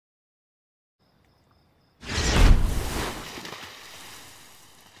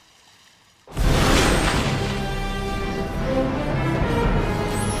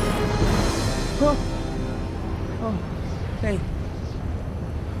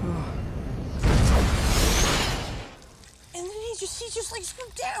he just like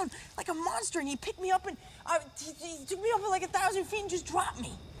swooped down like a monster, and he picked me up and he took me up at like 1,000 feet and just dropped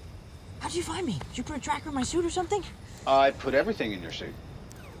me. How'd you find me? Did you put a tracker in my suit or something? I put everything in your suit,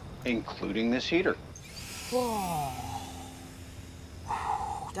 including this heater. Whoa.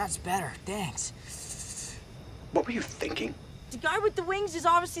 That's better, thanks. What were you thinking? The guy with the wings is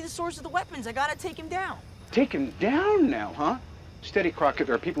obviously the source of the weapons. I gotta take him down. Take him down now, huh? Steady, Crockett.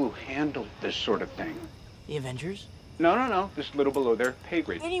 There are people who handle this sort of thing. The Avengers? No. Just a little below their pay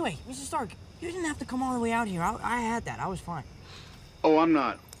grade. Anyway, Mr. Stark, you didn't have to come all the way out here. I had that. I was fine. Oh, I'm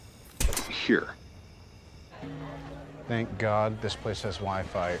not here. Thank God this place has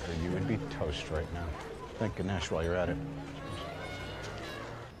Wi-Fi, or you would be toast right now. Thank Ganesh while you're at it.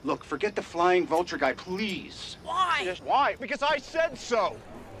 Look, forget the flying vulture guy, please. Why? Just why? Because I said so.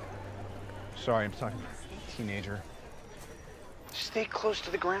 Sorry, I'm talking teenager. Stay close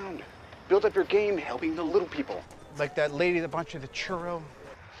to the ground. Build up your game helping the little people. Like that lady that bought you the churro.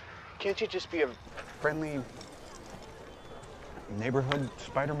 Can't you just be a friendly Neighborhood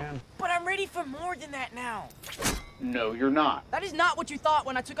Spider-Man? But I'm ready for more than that now. No, you're not. That is not what you thought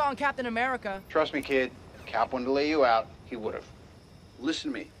when I took on Captain America. Trust me, kid. Cap wanted to lay you out. He would have.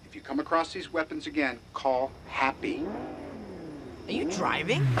 Listen to me. If you come across these weapons again, call Happy. Are you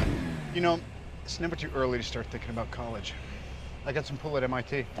driving? You know, it's never too early to start thinking about college. I got some pull at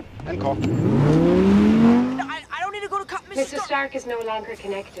MIT. And call. No, I don't need to go to college. Mr. Stark is no longer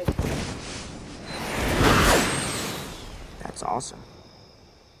connected. That's awesome.